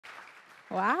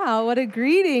Wow, what a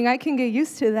greeting. I can get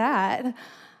used to that.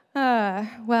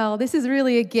 Well, this is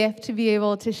really a gift to be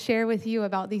able to share with you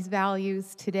about these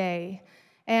values today.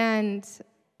 And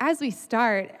as we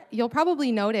start, you'll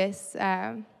probably notice,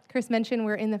 Chris mentioned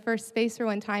we're in the first space for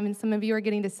one time, and some of you are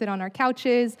getting to sit on our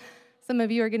couches. Some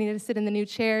of you are getting to sit in the new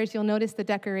chairs. You'll notice the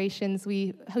decorations.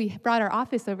 We brought our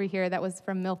office over here that was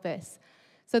from Milpas.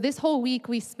 So this whole week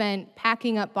we spent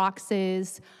packing up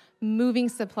boxes, moving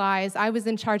supplies. I was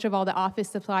in charge of all the office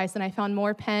supplies, and I found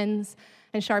more pens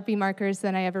and Sharpie markers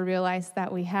than I ever realized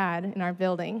that we had in our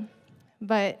building.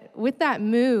 But with that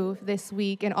move this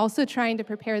week and also trying to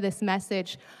prepare this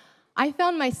message, I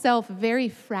found myself very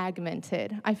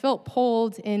fragmented. I felt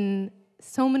pulled in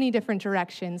so many different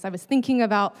directions. I was thinking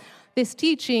about this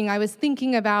teaching. I was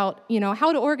thinking about,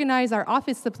 how to organize our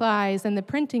office supplies and the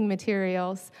printing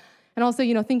materials. And also,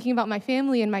 thinking about my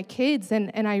family and my kids.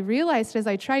 And I realized as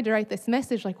I tried to write this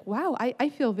message, wow, I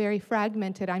feel very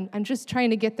fragmented. I'm just trying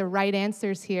to get the right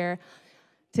answers here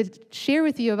to share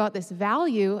with you about this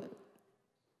value.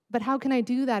 But how can I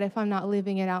do that if I'm not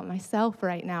living it out myself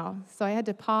right now? So I had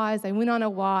to pause. I went on a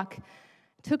walk,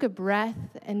 took a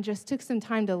breath, and just took some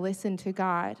time to listen to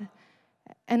God.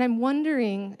 And I'm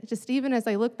wondering, just even as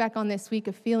I look back on this week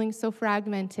of feeling so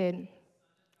fragmented,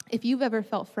 if you've ever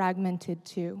felt fragmented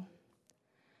too.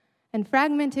 And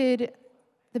fragmented,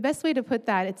 the best way to put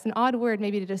that, it's an odd word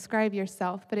maybe to describe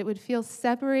yourself, but it would feel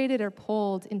separated or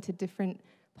pulled into different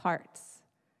parts.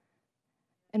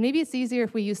 And maybe it's easier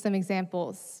if we use some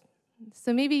examples.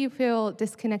 So maybe you feel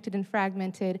disconnected and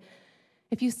fragmented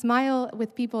if you smile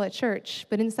with people at church,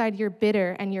 but inside you're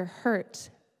bitter and you're hurt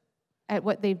at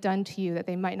what they've done to you that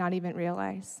they might not even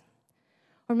realize.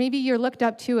 Or maybe you're looked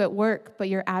up to at work, but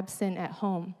you're absent at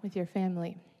home with your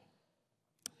family.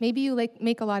 Maybe you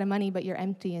make a lot of money, but you're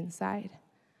empty inside.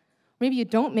 Maybe you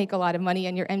don't make a lot of money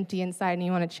and you're empty inside and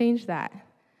you want to change that.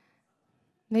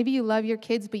 Maybe you love your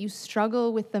kids, but you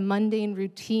struggle with the mundane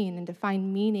routine and to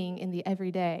find meaning in the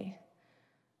everyday.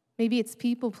 Maybe it's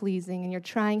people-pleasing and you're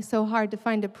trying so hard to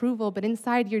find approval, but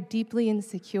inside you're deeply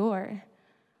insecure.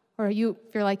 Or if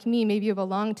you're like me, maybe you have a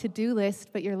long to-do list,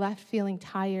 but you're left feeling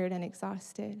tired and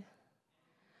exhausted.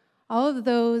 All of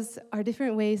those are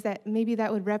different ways that maybe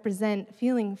that would represent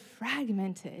feeling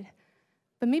fragmented.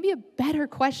 But maybe a better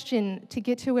question to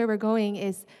get to where we're going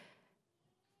is,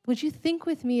 would you think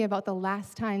with me about the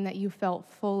last time that you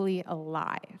felt fully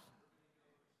alive?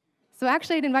 So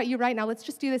actually, I'd invite you right now, let's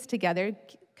just do this together.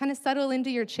 Kind of settle into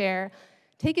your chair.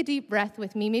 Take a deep breath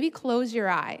with me. Maybe close your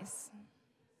eyes.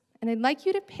 And I'd like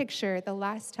you to picture the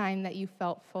last time that you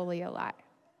felt fully alive.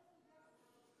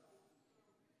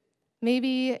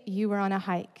 Maybe you were on a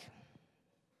hike.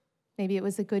 Maybe it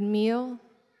was a good meal,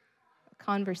 a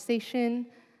conversation,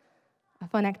 a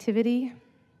fun activity.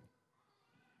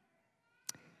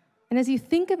 And as you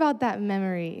think about that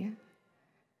memory,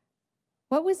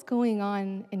 what was going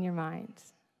on in your mind?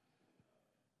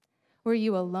 Were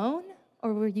you alone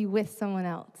or were you with someone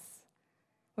else?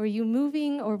 Were you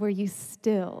moving or were you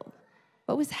still?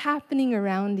 What was happening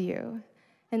around you?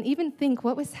 And even think,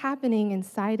 what was happening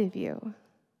inside of you?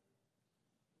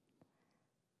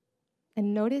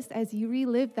 And notice as you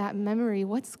relive that memory,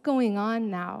 what's going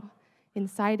on now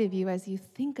inside of you as you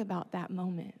think about that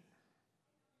moment.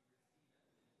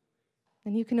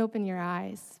 And you can open your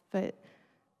eyes, but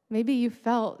maybe you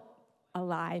felt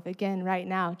alive again right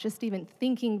now, just even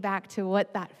thinking back to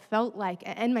what that felt like.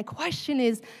 And my question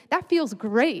is, that feels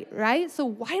great, right? So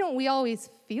why don't we always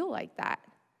feel like that?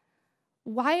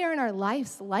 Why aren't our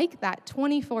lives like that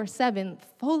 24/7,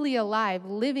 fully alive,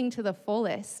 living to the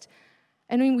fullest?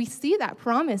 And when we see that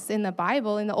promise in the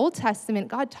Bible, in the Old Testament,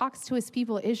 God talks to his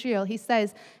people Israel. He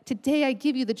says, today I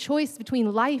give you the choice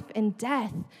between life and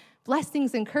death,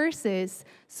 blessings and curses.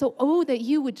 So, that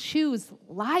you would choose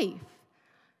life.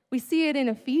 We see it in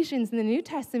Ephesians in the New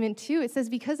Testament too. It says,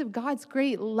 because of God's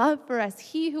great love for us,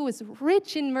 he who is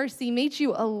rich in mercy made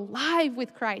you alive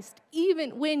with Christ,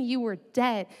 even when you were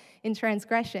dead in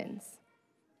transgressions.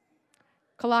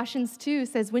 Colossians 2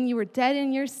 says, when you were dead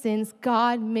in your sins,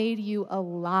 God made you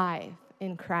alive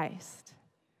in Christ.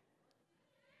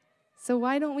 So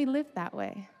why don't we live that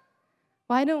way?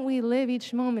 Why don't we live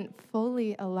each moment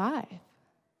fully alive?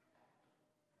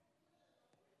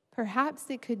 Perhaps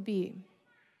it could be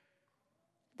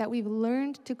that we've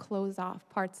learned to close off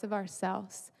parts of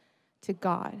ourselves to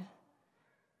God.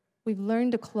 We've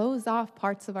learned to close off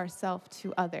parts of ourselves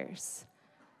to others.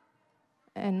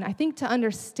 And I think to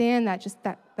understand that, just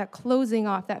that closing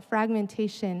off, that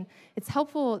fragmentation, it's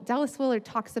helpful. Dallas Willard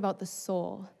talks about the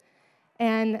soul.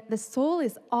 And the soul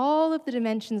is all of the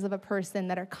dimensions of a person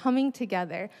that are coming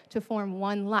together to form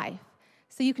one life.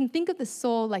 So you can think of the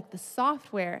soul like the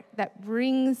software that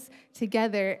brings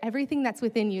together everything that's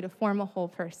within you to form a whole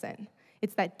person.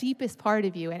 It's that deepest part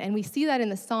of you. And we see that in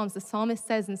the Psalms. The psalmist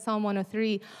says in Psalm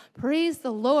 103, "Praise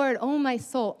the Lord, O my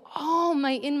soul, all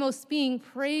my inmost being,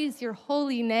 praise your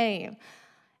holy name."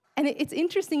 And it's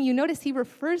interesting, you notice he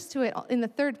refers to it in the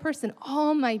third person,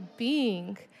 all my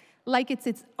being, like it's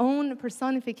its own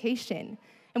personification.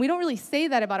 And we don't really say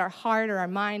that about our heart or our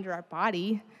mind or our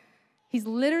body. He's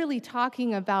literally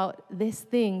talking about this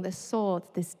thing, the soul, it's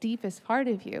this deepest part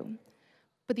of you.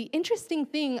 But the interesting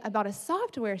thing about a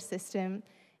software system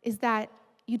is that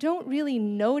you don't really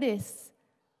notice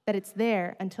that it's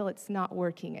there until it's not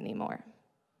working anymore.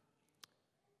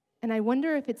 And I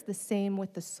wonder if it's the same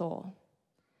with the soul.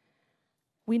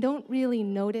 We don't really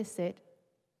notice it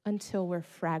until we're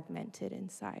fragmented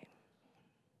inside.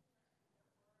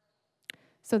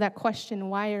 So that question,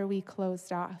 why are we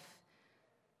closed off?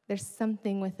 There's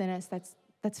something within us that's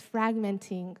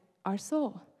fragmenting our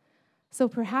soul. So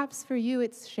perhaps for you,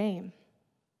 it's shame.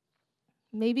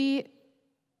 Maybe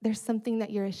there's something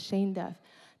that you're ashamed of,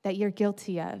 that you're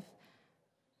guilty of.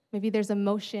 Maybe there's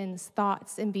emotions,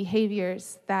 thoughts, and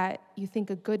behaviors that you think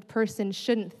a good person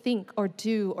shouldn't think or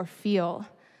do or feel.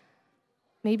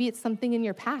 Maybe it's something in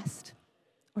your past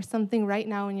or something right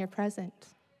now in your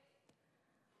present.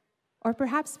 Or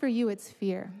perhaps for you, it's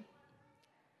fear.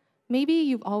 Maybe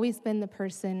you've always been the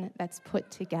person that's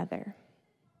put together,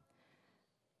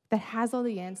 that has all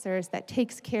the answers, that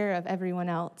takes care of everyone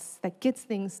else, that gets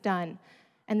things done.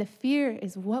 And the fear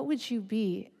is, what would you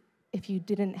be if you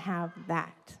didn't have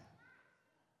that?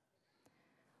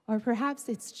 Or perhaps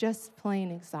it's just plain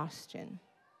exhaustion.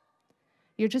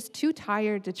 You're just too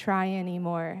tired to try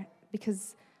anymore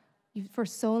because for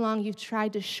so long you've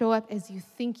tried to show up as you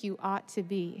think you ought to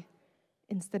be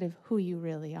instead of who you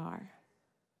really are.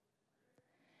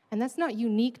 And that's not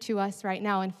unique to us right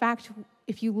now. In fact,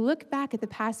 if you look back at the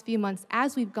past few months,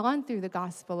 as we've gone through the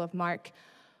Gospel of Mark,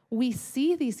 we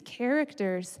see these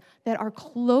characters that are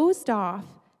closed off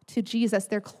to Jesus.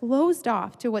 They're closed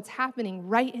off to what's happening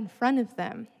right in front of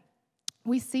them.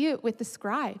 We see it with the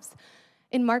scribes.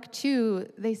 In Mark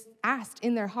 2, they asked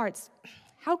in their hearts,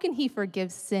 how can he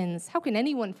forgive sins? How can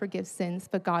anyone forgive sins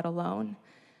but God alone?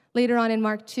 Later on in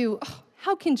Mark 2,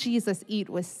 how can Jesus eat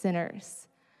with sinners?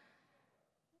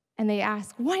 And they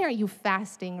ask, why aren't you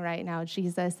fasting right now,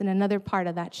 Jesus? In another part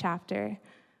of that chapter.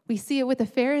 We see it with the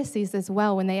Pharisees as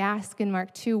well when they ask in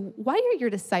Mark 2, why are your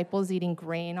disciples eating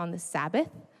grain on the Sabbath?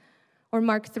 Or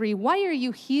Mark 3, why are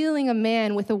you healing a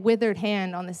man with a withered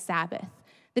hand on the Sabbath?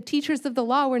 The teachers of the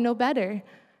law were no better.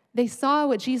 They saw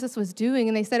what Jesus was doing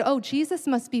and they said, oh, Jesus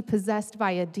must be possessed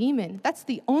by a demon. That's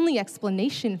the only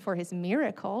explanation for his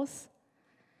miracles.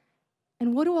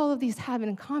 And what do all of these have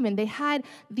in common? They had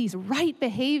these right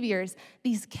behaviors,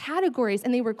 these categories,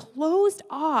 and they were closed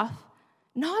off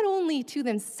not only to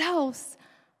themselves,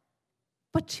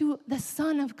 but to the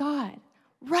Son of God,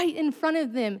 right in front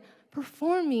of them,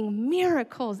 performing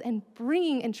miracles and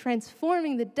bringing and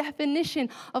transforming the definition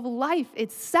of life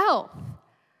itself.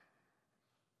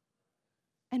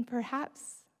 And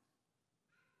perhaps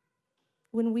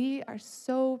when we are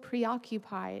so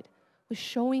preoccupied with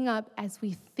showing up as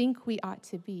we think we ought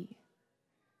to be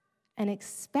and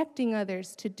expecting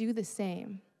others to do the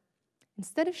same,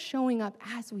 instead of showing up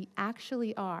as we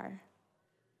actually are,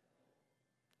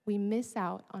 we miss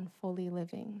out on fully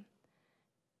living.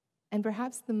 And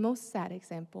perhaps the most sad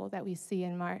example that we see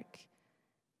in Mark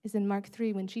is in Mark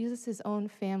 3, when Jesus' own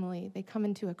family, they come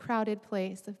into a crowded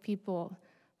place of people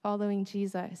following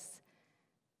Jesus,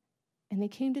 and they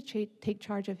came to take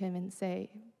charge of him and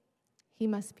say, he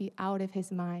must be out of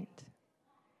his mind.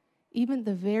 Even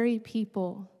the very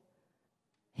people,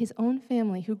 his own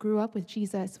family who grew up with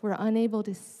Jesus, were unable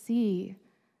to see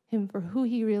him for who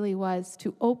he really was,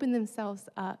 to open themselves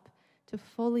up to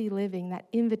fully living that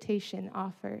invitation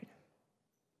offered.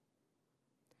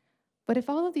 But if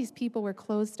all of these people were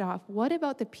closed off, what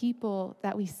about the people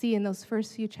that we see in those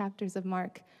first few chapters of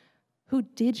Mark who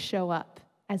did show up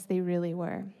as they really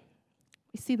were?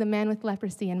 We see the man with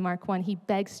leprosy in Mark 1. He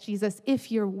begs Jesus, if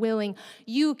you're willing,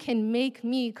 you can make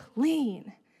me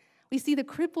clean. We see the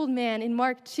crippled man in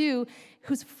Mark 2,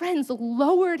 whose friends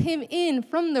lowered him in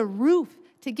from the roof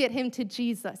to get him to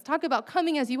Jesus. Talk about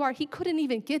coming as you are. He couldn't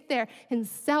even get there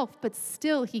himself, but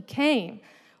still he came.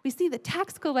 We see the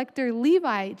tax collector,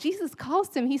 Levi. Jesus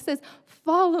calls him. He says,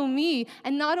 follow me.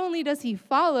 And not only does he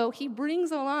follow, he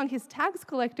brings along his tax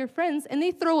collector friends, and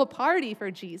they throw a party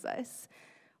for Jesus.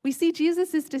 We see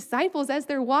Jesus' disciples, as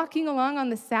they're walking along on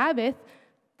the Sabbath,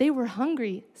 they were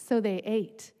hungry, so they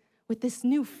ate. With this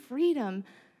new freedom,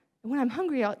 when I'm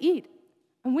hungry, I'll eat.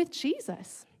 I'm with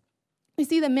Jesus. We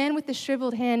see the man with the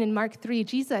shriveled hand in Mark 3.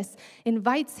 Jesus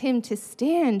invites him to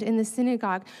stand in the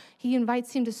synagogue. He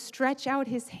invites him to stretch out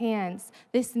his hands.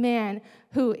 This man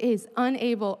who is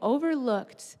unable,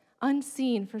 overlooked,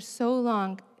 unseen for so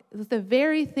long, the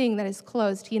very thing that is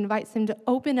closed, he invites him to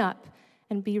open up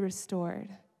and be restored.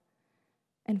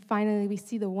 And finally, we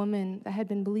see the woman that had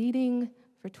been bleeding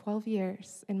for 12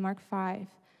 years in Mark 5.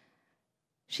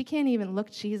 She can't even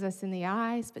look Jesus in the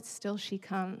eyes, but still she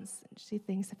comes. And she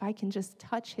thinks, if I can just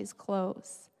touch his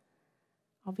clothes,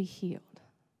 I'll be healed.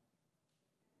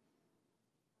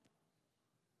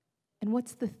 And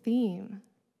what's the theme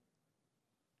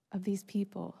of these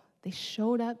people? They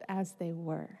showed up as they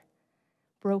were.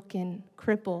 Broken,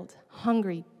 crippled,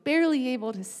 hungry, barely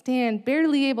able to stand,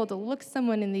 barely able to look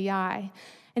someone in the eye.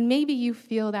 And maybe you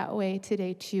feel that way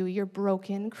today too. You're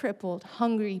broken, crippled,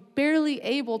 hungry, barely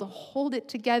able to hold it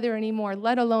together anymore,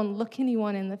 let alone look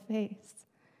anyone in the face.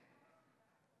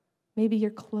 Maybe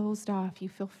you're closed off, you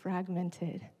feel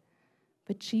fragmented.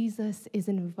 But Jesus is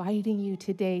inviting you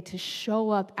today to show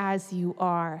up as you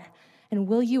are. And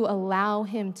will you allow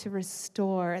him to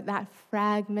restore that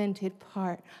fragmented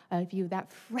part of you,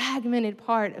 that fragmented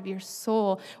part of your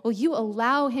soul? Will you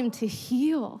allow him to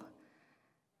heal?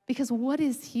 Because what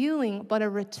is healing but a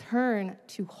return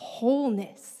to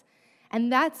wholeness? And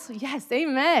that's, yes,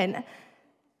 amen.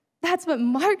 That's what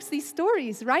marks these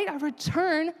stories, right? A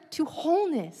return to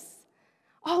wholeness.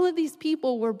 All of these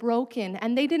people were broken,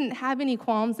 and they didn't have any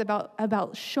qualms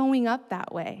about showing up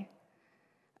that way.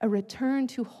 A return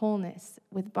to wholeness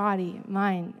with body,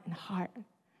 mind, and heart.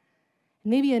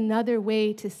 Maybe another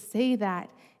way to say that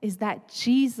is that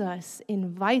Jesus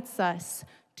invites us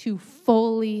to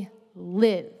fully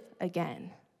live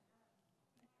again.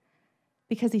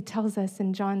 Because he tells us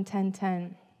in John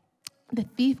 10:10, the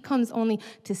thief comes only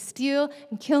to steal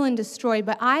and kill and destroy,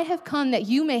 but I have come that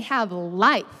you may have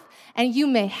life and you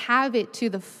may have it to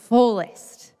the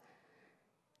fullest.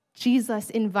 Jesus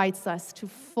invites us to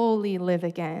fully live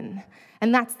again.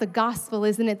 And that's the gospel,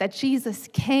 isn't it? That Jesus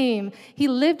came. He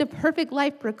lived a perfect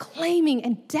life proclaiming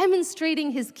and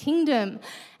demonstrating his kingdom.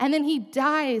 And then he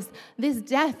dies this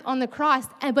death on the cross,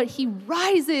 but he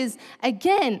rises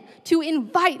again to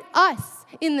invite us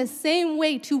in the same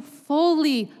way to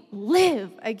fully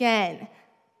live again.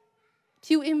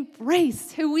 To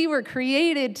embrace who we were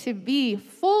created to be,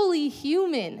 fully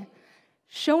human.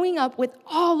 Showing up with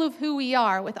all of who we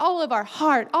are, with all of our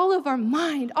heart, all of our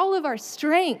mind, all of our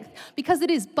strength, because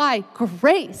it is by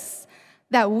grace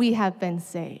that we have been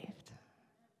saved.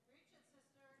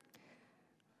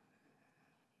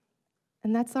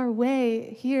 And that's our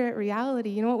way here at Reality.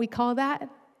 You know what we call that?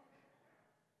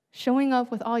 Showing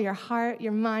up with all your heart,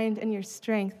 your mind, and your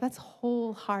strength. That's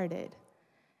wholehearted.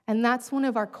 And that's one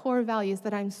of our core values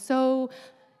that I'm so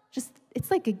it's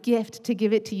like a gift to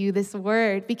give it to you, this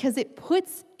word, because it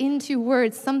puts into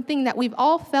words something that we've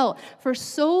all felt for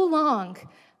so long,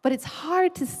 but it's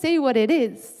hard to say what it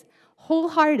is.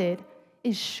 Wholehearted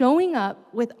is showing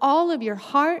up with all of your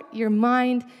heart, your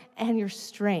mind, and your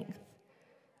strength.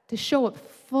 To show up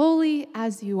fully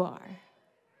as you are.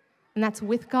 And that's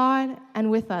with God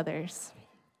and with others.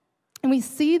 And we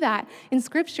see that in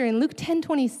Scripture. In Luke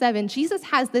 10:27, Jesus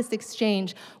has this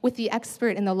exchange with the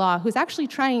expert in the law who's actually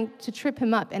trying to trip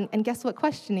him up. And guess what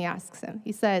question he asks him?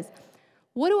 He says,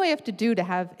 what do I have to do to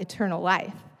have eternal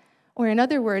life? Or in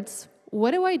other words,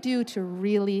 what do I do to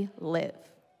really live?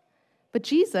 But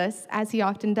Jesus, as he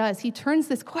often does, he turns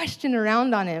this question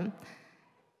around on him.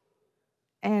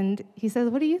 And he says,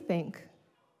 what do you think?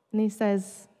 And he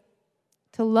says,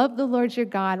 to love the Lord your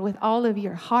God with all of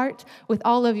your heart, with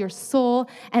all of your soul,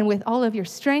 and with all of your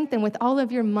strength, and with all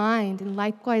of your mind, and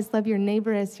likewise love your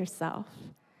neighbor as yourself.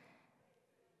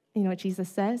 You know what Jesus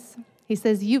says? He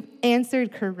says, you've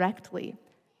answered correctly.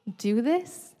 Do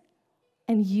this,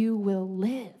 and you will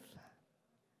live.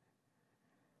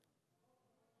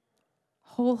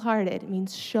 Wholehearted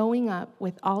means showing up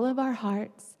with all of our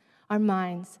hearts, our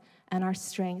minds, and our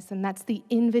strengths. And that's the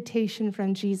invitation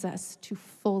from Jesus to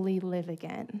fully live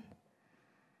again.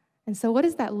 And so what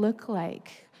does that look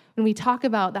like? When we talk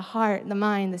about the heart, the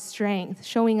mind, the strength,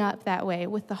 showing up that way.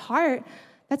 With the heart,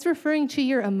 that's referring to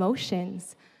your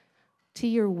emotions, to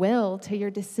your will, to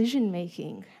your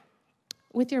decision-making.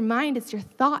 With your mind, it's your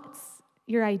thoughts,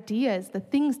 your ideas, the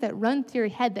things that run through your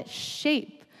head that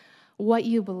shape what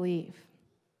you believe.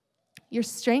 Your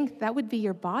strength, that would be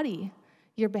your body,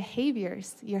 your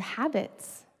behaviors, your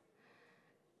habits.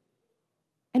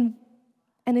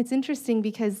 And it's interesting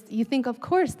because you think, of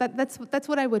course, that's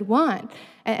what I would want.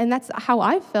 And that's how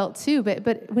I felt too.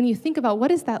 But when you think about what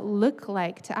does that look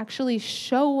like to actually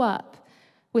show up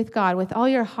with God with all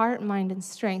your heart, mind, and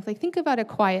strength. Like, think about a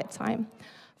quiet time.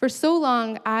 For so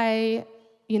long, I,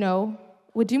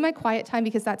 would do my quiet time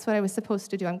because that's what I was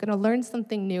supposed to do. I'm going to learn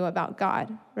something new about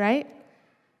God, right?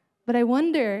 But I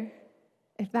wonder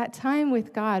if that time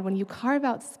with God, when you carve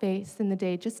out space in the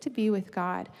day just to be with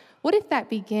God, what if that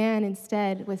began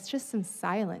instead with just some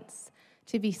silence,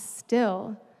 to be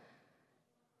still,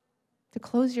 to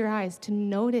close your eyes, to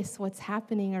notice what's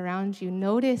happening around you,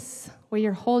 notice where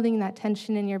you're holding that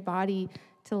tension in your body,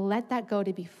 to let that go,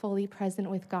 to be fully present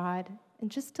with God, and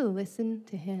just to listen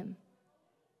to Him.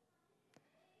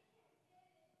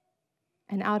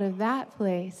 And out of that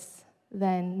place,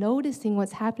 then noticing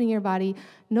what's happening in your body,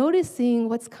 noticing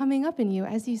what's coming up in you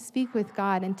as you speak with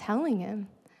God and telling Him.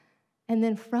 And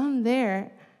then from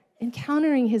there,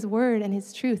 encountering His word and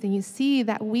His truth. And you see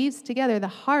that weaves together the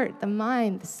heart, the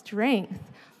mind, the strength.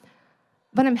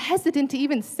 But I'm hesitant to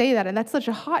even say that, and that's such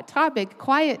a hot topic,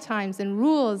 quiet times and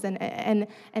rules and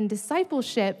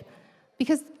discipleship,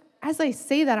 because as I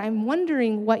say that, I'm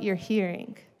wondering what you're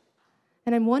hearing.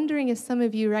 And I'm wondering if some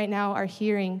of you right now are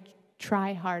hearing,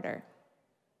 try harder.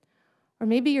 Or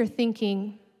maybe you're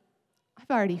thinking, I've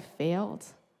already failed.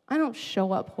 I don't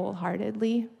show up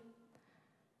wholeheartedly.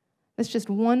 It's just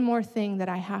one more thing that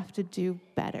I have to do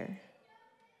better.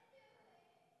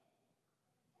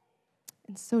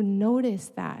 And so notice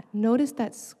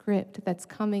that script that's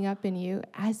coming up in you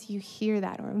as you hear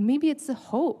that. Or maybe it's a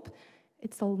hope,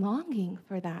 it's a longing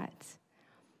for that.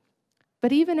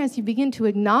 But even as you begin to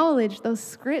acknowledge those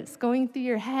scripts going through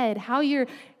your head, how you're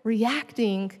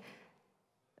reacting,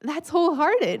 that's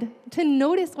wholehearted, to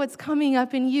notice what's coming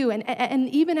up in you. And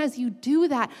even as you do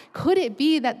that, could it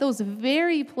be that those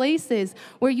very places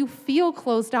where you feel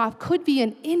closed off could be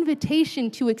an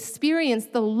invitation to experience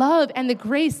the love and the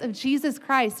grace of Jesus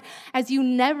Christ as you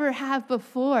never have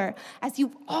before, as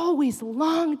you've always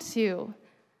longed to?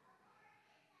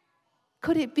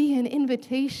 Could it be an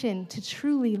invitation to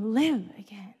truly live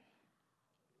again?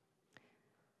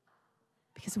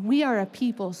 Because we are a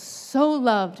people so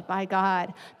loved by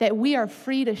God that we are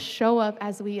free to show up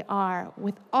as we are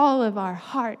with all of our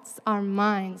hearts, our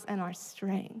minds, and our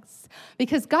strengths.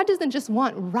 Because God doesn't just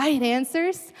want right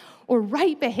answers or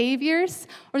right behaviors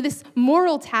or this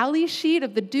moral tally sheet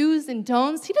of the do's and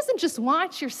don'ts. He doesn't just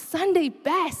want your Sunday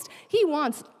best. He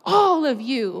wants all of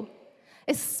you,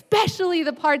 especially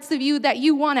the parts of you that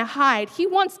you want to hide. He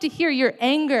wants to hear your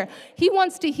anger. He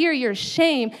wants to hear your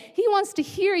shame. He wants to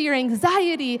hear your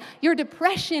anxiety, your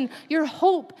depression, your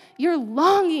hope, your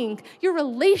longing, your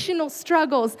relational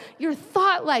struggles, your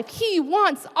thought life. He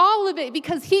wants all of it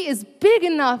because He is big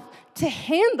enough to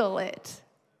handle it.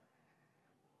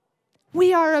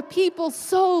 We are a people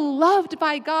so loved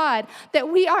by God that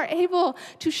we are able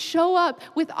to show up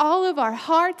with all of our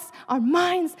hearts, our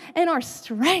minds, and our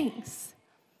strengths.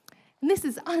 And this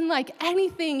is unlike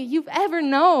anything you've ever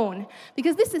known,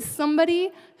 because this is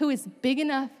somebody who is big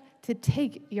enough to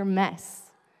take your mess.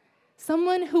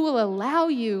 Someone who will allow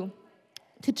you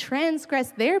to transgress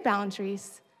their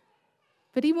boundaries,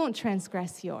 but He won't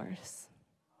transgress yours.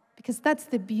 Because that's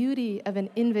the beauty of an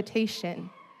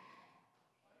invitation.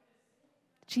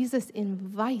 Jesus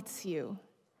invites you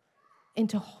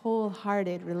into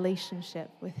wholehearted relationship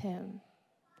with Him.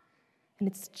 And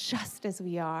it's just as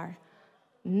we are,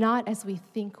 not as we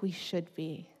think we should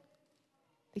be,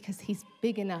 because He's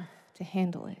big enough to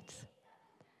handle it.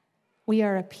 We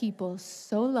are a people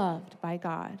so loved by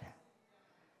God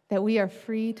that we are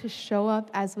free to show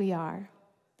up as we are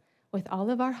with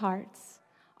all of our hearts,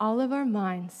 all of our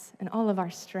minds, and all of our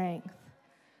strength.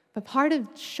 But part of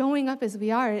showing up as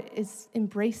we are is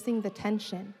embracing the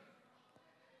tension.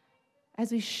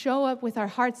 As we show up with our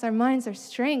hearts, our minds, our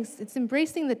strengths, it's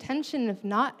embracing the tension of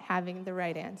not having the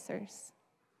right answers,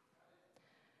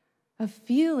 of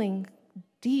feeling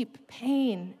deep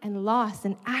pain and loss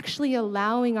and actually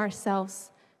allowing ourselves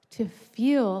to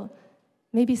feel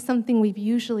maybe something we've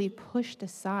usually pushed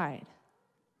aside.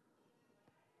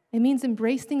 It means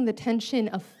embracing the tension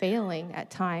of failing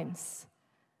at times,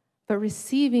 but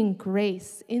receiving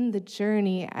grace in the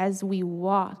journey as we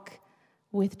walk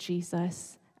with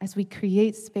Jesus, as we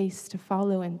create space to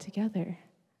follow Him together.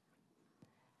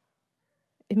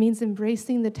 It means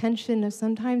embracing the tension of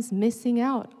sometimes missing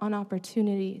out on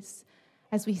opportunities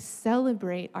as we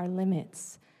celebrate our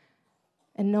limits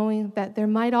and knowing that there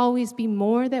might always be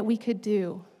more that we could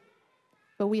do,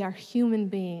 but we are human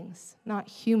beings, not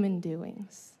human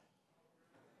doings.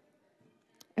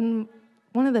 And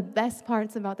one of the best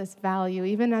parts about this value,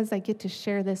 even as I get to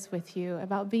share this with you,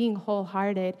 about being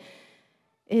wholehearted,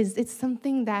 is it's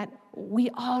something that we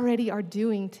already are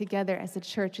doing together as a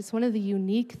church. It's one of the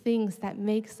unique things that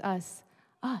makes us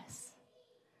us.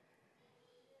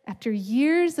 After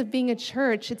years of being a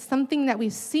church, it's something that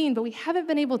we've seen, but we haven't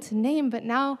been able to name. But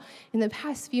now, in the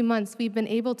past few months, we've been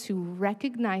able to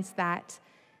recognize that,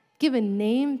 give a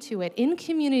name to it in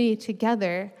community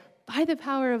together by the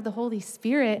power of the Holy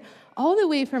Spirit, all the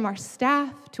way from our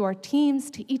staff to our teams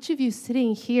to each of you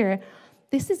sitting here.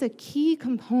 This is a key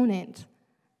component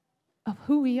of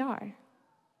who we are.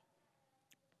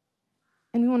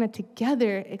 And we want to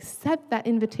together accept that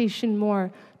invitation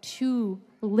more to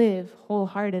live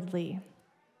wholeheartedly.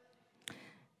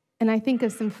 And I think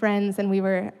of some friends,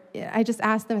 and I just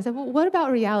asked them, I said, well, what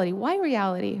about reality? Why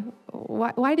reality?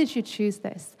 Why did you choose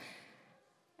this?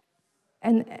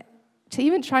 And to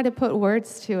even try to put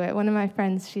words to it, one of my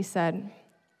friends, she said,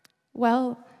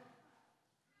 well,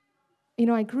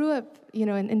 I grew up,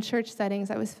 in church settings.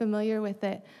 I was familiar with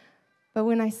it. But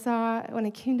when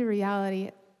it came to reality,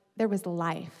 there was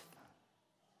life.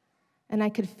 And I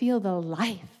could feel the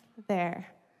life there.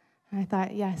 And I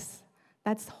thought, yes,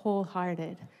 that's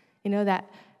wholehearted. That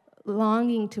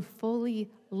longing to fully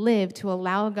live, to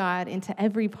allow God into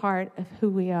every part of who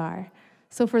we are.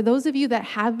 So for those of you that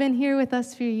have been here with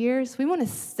us for years, we want to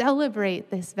celebrate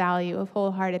this value of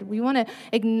wholehearted. We want to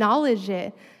acknowledge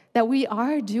it, that we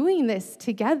are doing this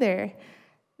together.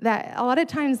 That a lot of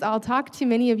times I'll talk to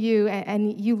many of you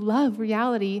and you love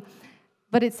reality,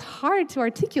 but it's hard to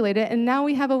articulate it, and now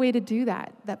we have a way to do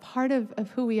that. That part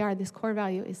of who we are, this core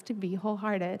value, is to be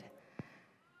wholehearted.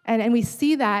 And we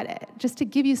see that, just to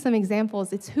give you some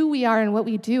examples, it's who we are and what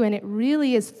we do, and it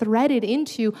really is threaded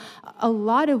into a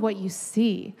lot of what you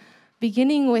see,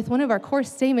 beginning with one of our core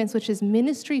statements, which is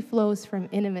ministry flows from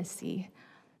intimacy,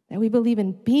 that we believe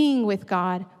in being with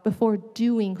God before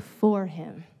doing for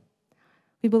Him.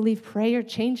 We believe prayer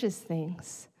changes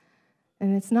things.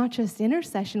 And it's not just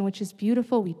intercession, which is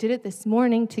beautiful. We did it this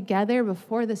morning together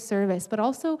before the service, but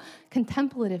also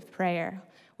contemplative prayer,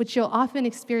 which you'll often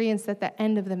experience at the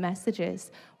end of the messages,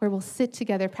 where we'll sit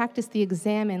together, practice the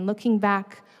examine, looking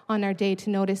back on our day to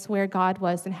notice where God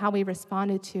was and how we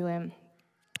responded to Him,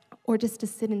 or just to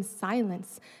sit in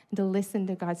silence and to listen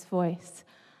to God's voice.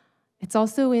 It's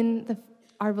also in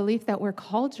our belief that we're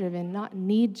call-driven, not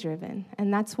need-driven,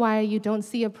 and that's why you don't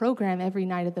see a program every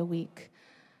night of the week.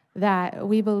 That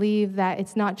we believe that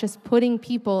it's not just putting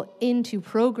people into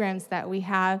programs that we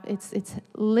have, it's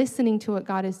listening to what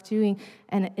God is doing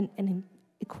and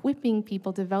equipping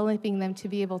people, developing them to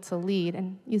be able to lead.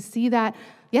 And you see that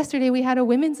yesterday we had a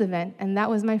women's event, and that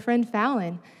was my friend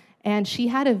Fallon. And she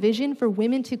had a vision for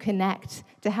women to connect,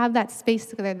 to have that space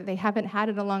together that they haven't had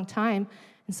in a long time.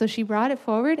 And so she brought it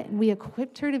forward, and we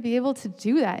equipped her to be able to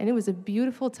do that. And it was a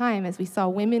beautiful time as we saw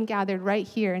women gathered right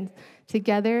here and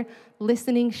together,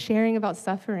 listening, sharing about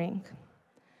suffering.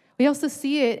 We also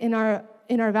see it in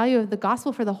our value of the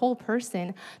gospel for the whole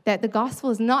person, that the gospel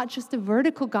is not just a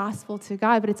vertical gospel to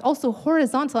God, but it's also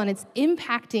horizontal, and it's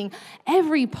impacting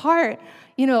every part,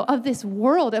 of this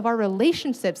world, of our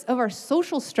relationships, of our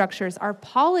social structures, our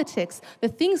politics, the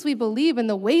things we believe, and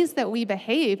the ways that we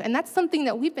behave. And that's something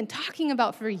that we've been talking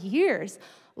about for years,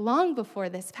 long before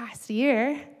this past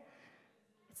year.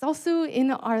 It's also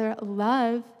in our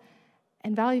love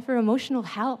and value for emotional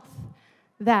health.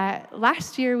 That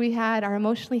last year we had our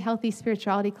emotionally healthy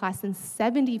spirituality class, and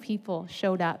 70 people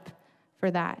showed up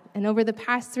for that. And over the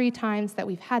past 3 times that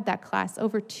we've had that class,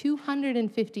 over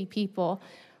 250 people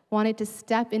wanted to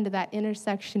step into that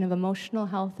intersection of emotional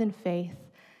health and faith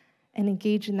and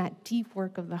engage in that deep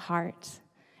work of the heart.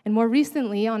 And more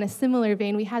recently, on a similar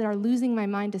vein, we had our Losing My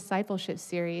Mind discipleship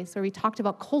series, where we talked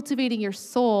about cultivating your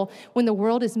soul when the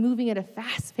world is moving at a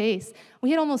fast pace.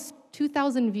 We had almost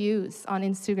 2,000 views on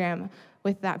Instagram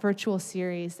with that virtual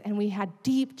series, and we had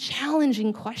deep,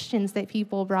 challenging questions that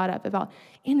people brought up about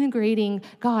integrating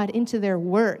God into their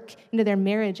work, into their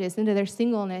marriages, into their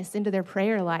singleness, into their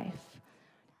prayer life.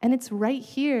 And it's right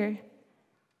here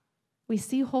we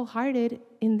see wholehearted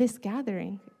in this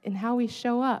gathering, in how we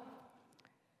show up.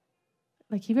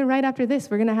 Like even right after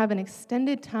this, we're going to have an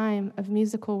extended time of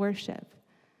musical worship.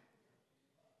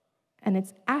 And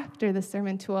it's after the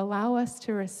sermon to allow us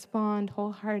to respond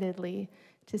wholeheartedly,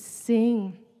 to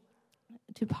sing,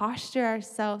 to posture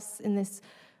ourselves in this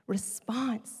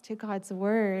response to God's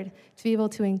word, to be able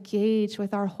to engage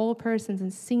with our whole persons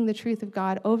and sing the truth of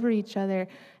God over each other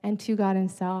and to God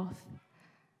Himself.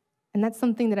 And that's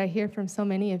something that I hear from so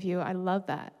many of you. I love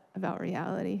that about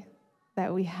reality,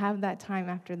 that we have that time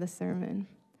after the sermon.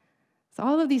 So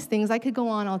all of these things, I could go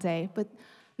on all day, but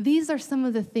these are some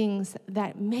of the things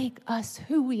that make us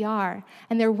who we are.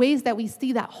 And they're ways that we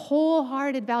see that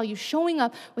wholehearted value showing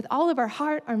up with all of our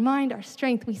heart, our mind, our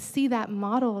strength. We see that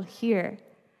modeled here.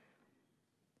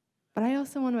 But I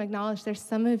also want to acknowledge there's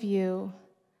some of you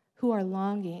who are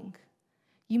longing.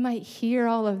 You might hear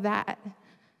all of that,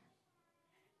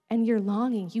 and you're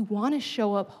longing. You want to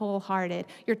show up wholehearted.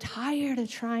 You're tired of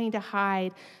trying to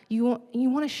hide. You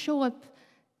want to show up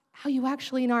how you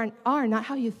actually are, not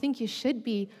how you think you should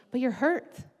be, but you're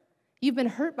hurt. You've been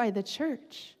hurt by the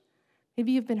church.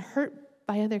 Maybe you've been hurt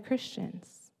by other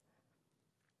Christians.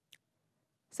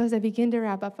 So as I begin to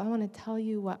wrap up, I want to tell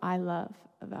you what I love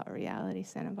about Reality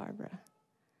Santa Barbara.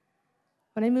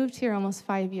 When I moved here almost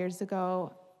 5 years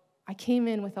ago, I came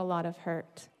in with a lot of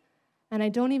hurt. And I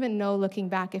don't even know, looking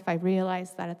back, if I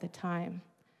realized that at the time.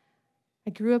 I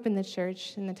grew up in the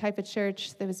church, in the type of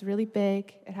church that was really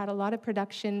big. It had a lot of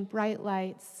production, bright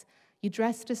lights. You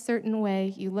dressed a certain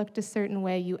way, you looked a certain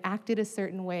way, you acted a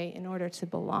certain way in order to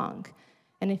belong.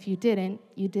 And if you didn't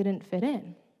fit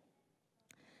in.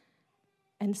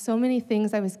 And so many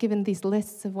things, I was given these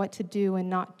lists of what to do and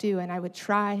not do, and I would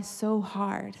try so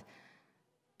hard.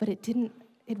 But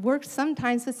it worked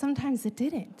sometimes, but sometimes it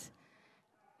didn't.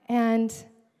 And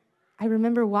I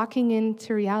remember walking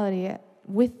into Reality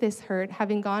with this hurt,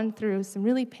 having gone through some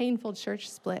really painful church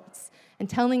splits, and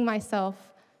telling myself,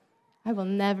 I will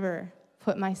never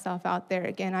put myself out there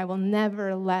again. I will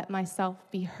never let myself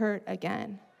be hurt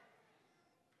again.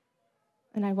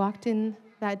 And I walked in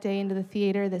that day into the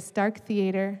theater, this dark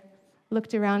theater,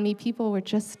 looked around me. People were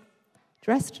just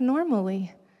dressed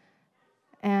normally.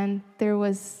 And there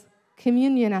was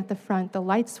communion at the front. The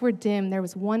lights were dim. There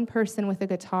was one person with a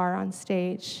guitar on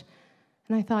stage.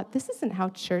 And I thought, this isn't how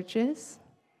church is.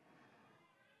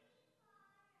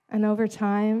 And over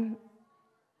time,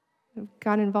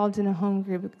 got involved in a home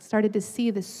group, started to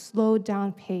see this slowed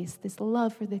down pace, this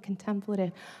love for the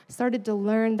contemplative. Started to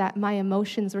learn that my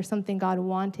emotions were something God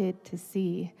wanted to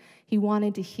see. He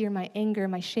wanted to hear my anger,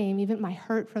 my shame, even my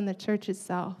hurt from the church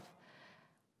itself.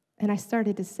 And I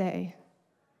started to say,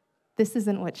 this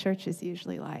isn't what church is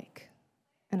usually like.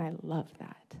 And I love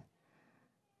that.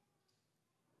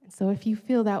 And so if you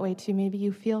feel that way too, maybe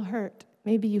you feel hurt,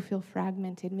 maybe you feel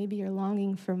fragmented, maybe you're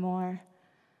longing for more.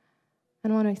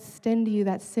 And I want to extend to you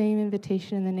that same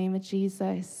invitation in the name of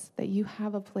Jesus, that you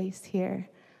have a place here,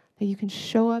 that you can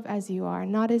show up as you are,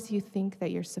 not as you think that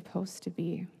you're supposed to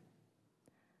be.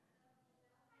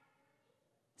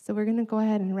 So we're going to go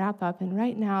ahead and wrap up. And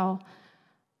right now,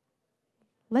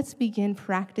 let's begin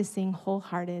practicing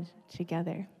wholehearted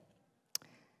together.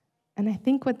 And I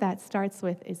think what that starts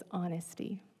with is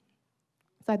honesty.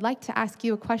 So I'd like to ask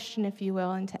you a question, if you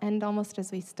will, and to end almost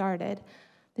as we started.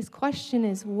 This question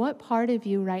is, what part of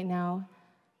you right now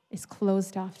is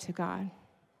closed off to God?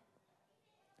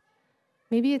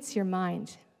 Maybe it's your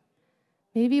mind.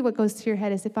 Maybe what goes to your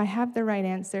head is, if I have the right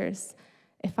answers,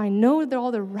 if I know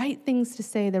all the right things to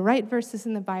say, the right verses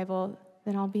in the Bible,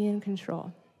 then I'll be in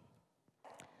control.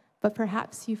 But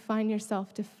perhaps you find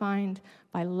yourself defined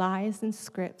by lies and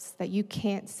scripts that you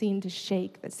can't seem to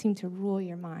shake, that seem to rule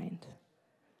your mind.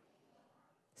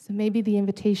 So maybe the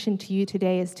invitation to you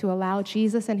today is to allow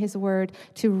Jesus and his word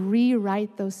to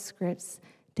rewrite those scripts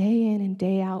day in and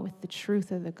day out with the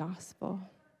truth of the gospel.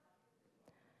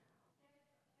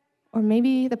 Or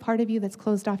maybe the part of you that's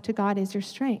closed off to God is your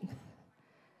strength.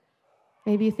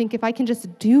 Maybe you think, if I can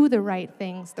just do the right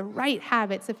things, the right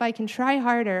habits, if I can try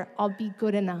harder, I'll be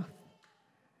good enough.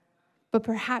 But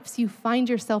perhaps you find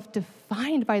yourself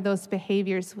defined by those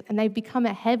behaviors, and they become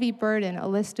a heavy burden, a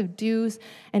list of do's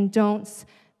and don'ts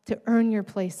to earn your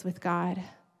place with God.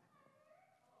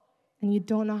 And you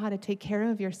don't know how to take care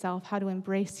of yourself, how to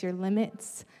embrace your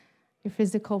limits, your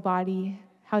physical body,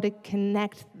 how to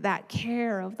connect that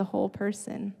care of the whole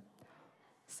person.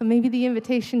 So maybe the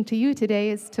invitation to you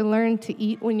today is to learn to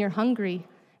eat when you're hungry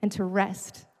and to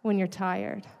rest when you're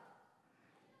tired,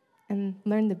 and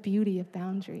learn the beauty of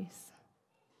boundaries.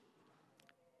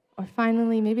 Or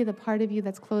finally, maybe the part of you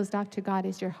that's closed off to God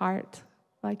is your heart,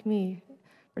 like me,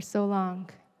 for so long.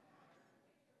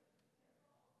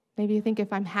 Maybe you think,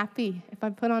 if I'm happy, if I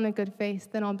put on a good face,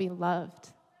 then I'll be loved.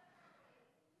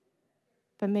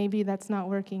 But maybe that's not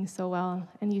working so well,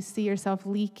 and you see yourself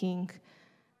leaking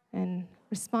and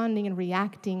responding and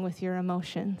reacting with your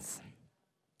emotions.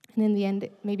 And in the end,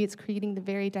 maybe it's creating the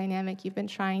very dynamic you've been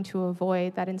trying to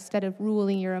avoid, that instead of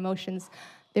ruling your emotions,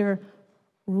 they're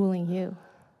ruling you.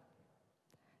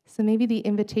 So maybe the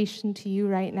invitation to you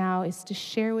right now is to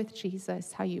share with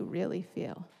Jesus how you really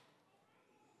feel.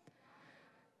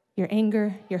 Your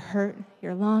anger, your hurt,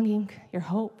 your longing, your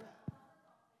hope,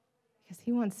 because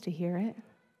he wants to hear it.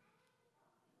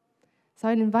 So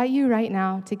I'd invite you right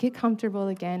now to get comfortable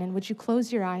again, and would you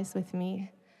close your eyes with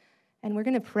me? And we're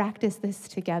going to practice this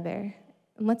together.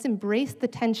 And let's embrace the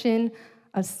tension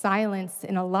of silence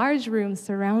in a large room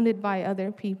surrounded by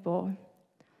other people.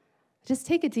 Just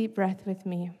take a deep breath with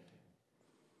me,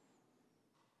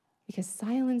 because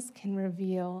silence can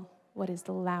reveal what is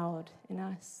loud in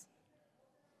us.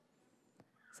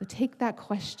 So take that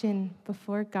question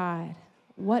before God.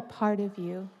 What part of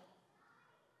you?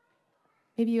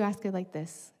 Maybe you ask it like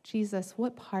this: Jesus,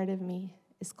 what part of me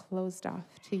is closed off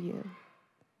to you?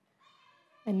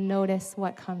 And notice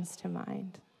what comes to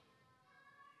mind.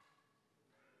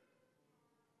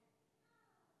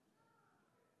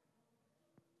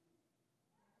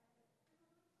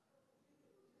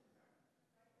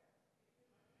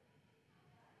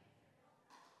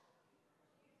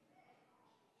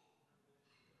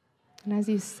 And as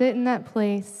you sit in that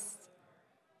place,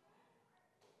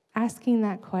 asking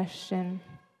that question,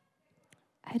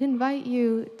 I'd invite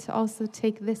you to also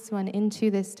take this one into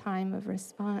this time of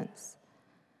response.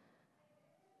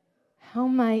 How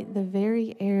might the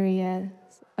very areas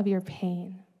of your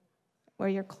pain where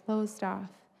you're closed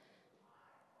off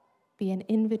be an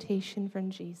invitation from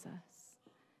Jesus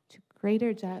to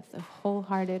greater depth of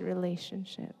wholehearted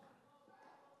relationship?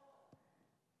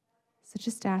 So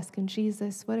just ask him,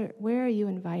 Jesus, where are you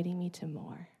inviting me to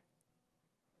more?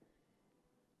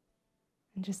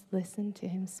 And just listen to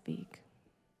him speak.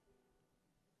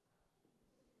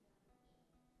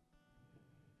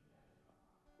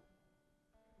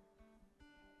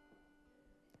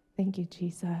 Thank you,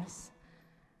 Jesus.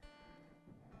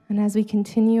 And as we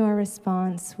continue our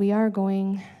response, we are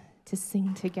going to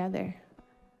sing together.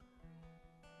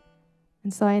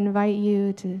 And so I invite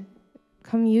you to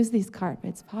come use these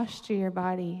carpets, posture your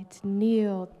body, to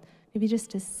kneel, maybe just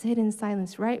to sit in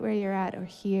silence right where you're at or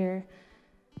here,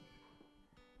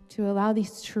 to allow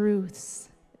these truths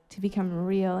to become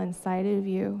real inside of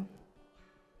you.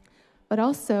 But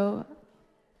also,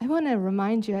 I want to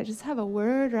remind you, I just have a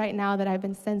word right now that I've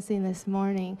been sensing this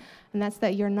morning, and that's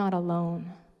that you're not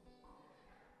alone.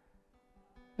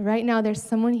 Right now, there's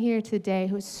someone here today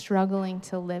who's struggling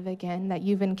to live again, that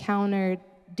you've encountered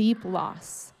deep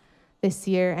loss this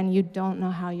year, and you don't know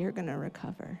how you're going to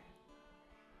recover.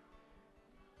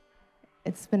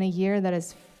 It's been a year that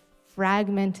has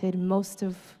fragmented most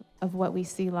of what we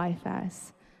see life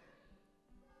as.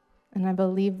 And I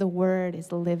believe the word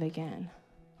is live again.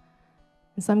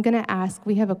 And so I'm going to ask,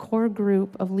 we have a core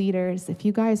group of leaders, if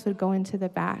you guys would go into the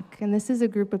back. And this is a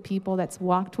group of people that's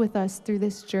walked with us through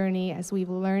this journey as we've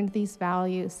learned these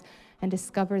values and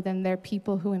discovered them. They're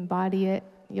people who embody it.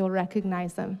 You'll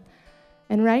recognize them.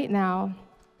 And right now,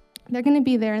 they're going to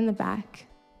be there in the back.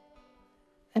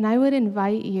 And I would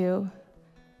invite you,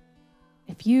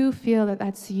 if you feel that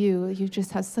that's you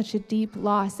just have such a deep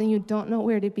loss and you don't know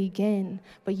where to begin,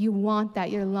 but you want that,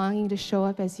 you're longing to show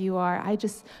up as you are, I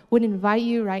just would invite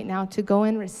you right now to go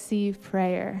and receive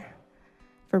prayer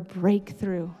for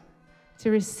breakthrough, to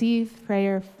receive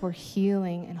prayer for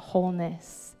healing and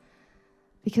wholeness.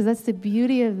 Because that's the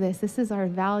beauty of this. This is our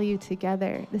value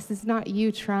together. This is not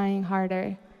you trying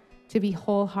harder to be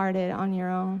wholehearted on your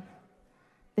own.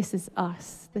 This is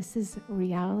us. This is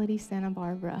Reality Santa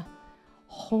Barbara,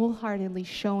 wholeheartedly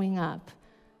showing up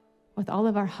with all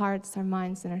of our hearts, our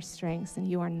minds, and our strengths, and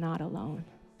you are not alone.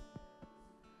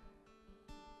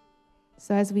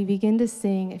 So as we begin to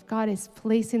sing, if God is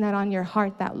placing that on your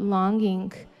heart, that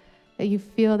longing, that you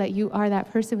feel that you are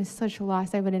that person with such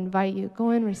loss, I would invite you, go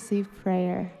and receive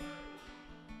prayer.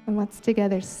 And let's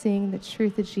together sing the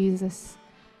truth of Jesus.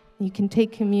 You can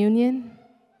take communion.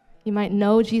 You might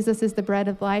know Jesus is the bread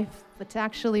of life, but to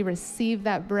actually receive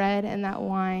that bread and that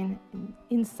wine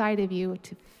inside of you,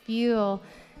 to feel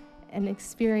and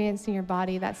experience in your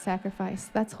body that sacrifice,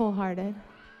 that's wholehearted.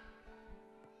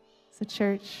 So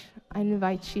church, I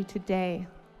invite you today,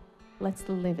 let's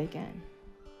live again.